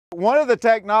One of the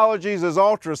technologies is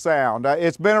ultrasound.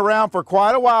 It's been around for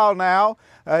quite a while now.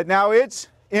 Now it's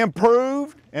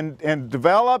improved and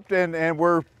developed, and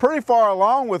we're pretty far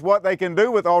along with what they can do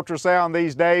with ultrasound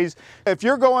these days. If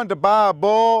you're going to buy a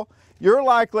bull, you're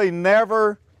likely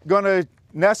never going to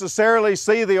necessarily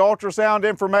see the ultrasound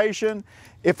information.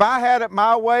 If I had it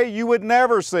my way, you would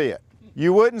never see it.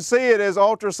 You wouldn't see it as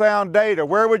ultrasound data.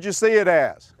 Where would you see it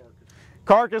as?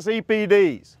 Carcass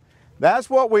EPDs.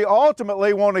 That's what we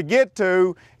ultimately want to get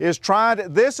to, is trying to,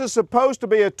 this is supposed to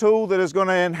be a tool that is going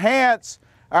to enhance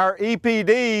our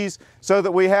EPDs so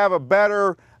that we have a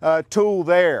better tool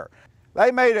there. They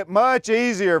made it much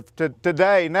easier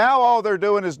today. Now all they're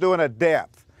doing is doing a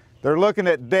depth. They're looking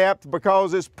at depth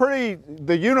because it's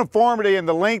the uniformity and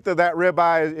the length of that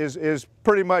ribeye is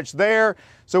pretty much there.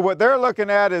 So what they're looking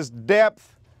at is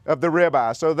depth of the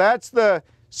ribeye. So that's the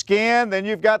skin, then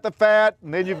you've got the fat,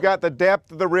 and then you've got the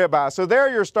depth of the ribeye. So there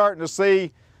you're starting to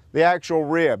see the actual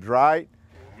ribs, right?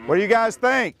 What do you guys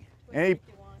think? Any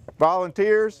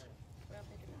volunteers?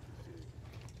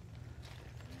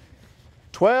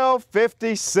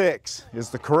 1256 is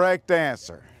the correct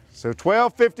answer. So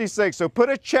 1256. So put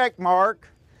a check mark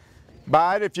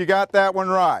by it if you got that one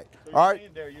right. So all right.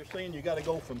 You're saying you got to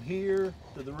go from here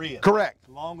to the rib. Correct.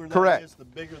 The longer that Correct. is, the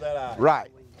bigger that eye. Right.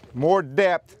 More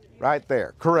depth right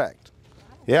there. Correct.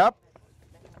 Yep.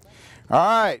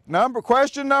 All right.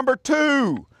 Question number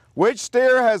 2. Which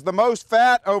steer has the most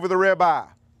fat over the ribeye?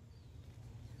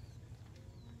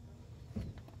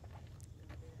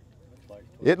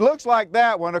 It looks like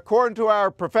that one. According to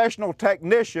our professional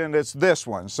technician, it's this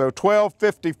one. So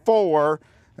 1254,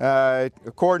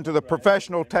 according to the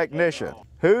professional technician.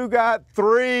 Who got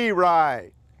 3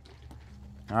 right?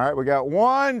 All right, we got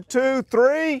 1, 2,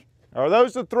 3. Are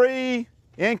those the 3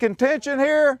 in contention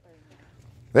here?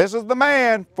 This is the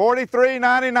man,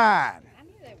 43.99.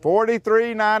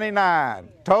 43.99.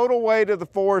 Total weight of the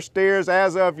 4 steers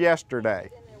as of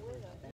yesterday.